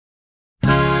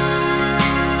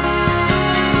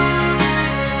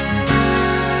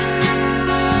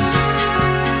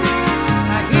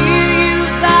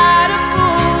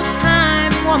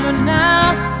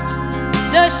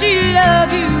she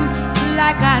love you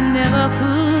like I never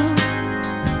could?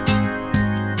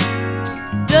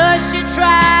 Does she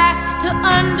try to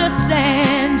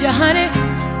understand you, honey?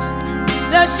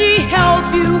 Does she help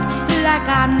you like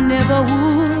I never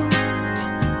would?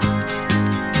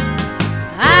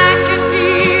 I can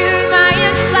feel my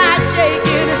inside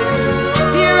shaking.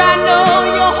 Dear, I know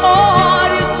your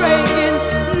heart is breaking.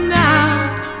 Now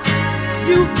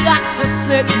you've got to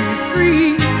set me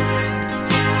free.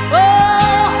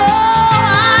 Oh,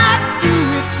 I'd do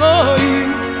it for you.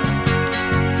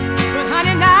 But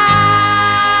honey,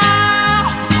 now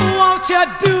won't you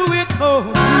do it for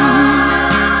me?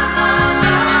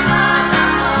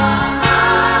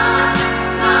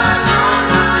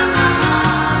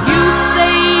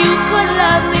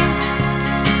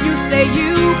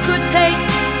 You could take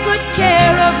good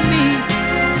care of me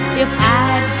if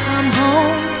I'd come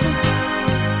home.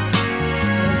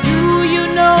 Do you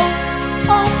know,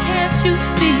 oh can't you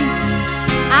see,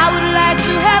 I would like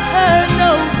to have heard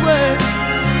those words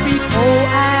before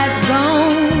I'd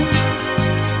gone.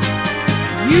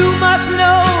 You must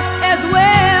know as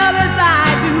well as I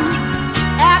do,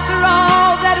 after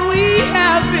all that we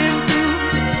have been through,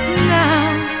 now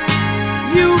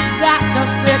you've got to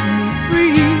set me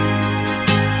free.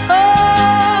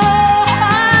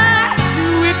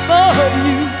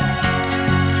 You.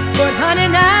 But honey,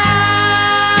 now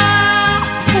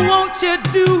won't you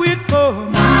do it for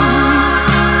me?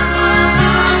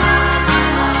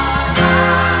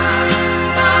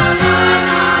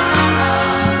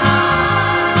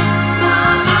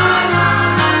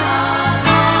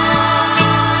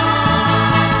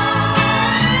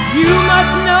 You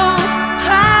must know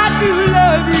I do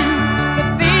love you. The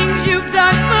things you've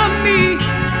done for me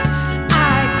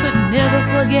I could never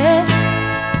forget.